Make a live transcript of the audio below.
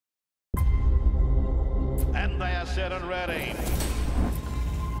they are set and ready.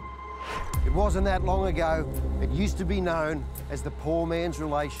 It wasn't that long ago, it used to be known as the poor man's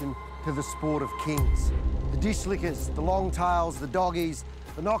relation to the sport of kings. The dish lickers, the long tails, the doggies,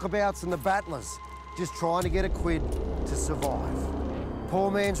 the knockabouts and the battlers, just trying to get a quid to survive. Poor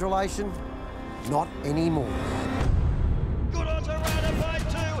man's relation? Not anymore. Good odds around by 2.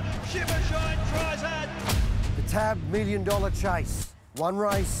 Shimmershine tries hard. The Tab $1 Million Chase. One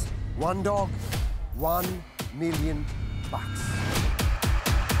race, one dog, $1 million.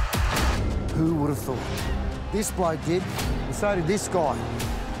 Who would have thought? This bloke did, and so did this guy.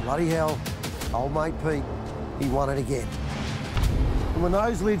 Bloody hell, old mate Pete, he won it again. And when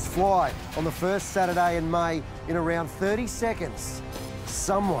those lids fly on the first Saturday in May, in around 30 seconds,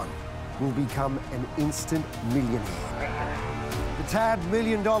 someone will become an instant millionaire. The Tab $1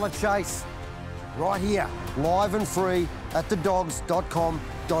 Million Chase, right here, live and free at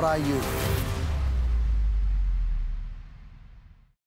thedogs.com.au.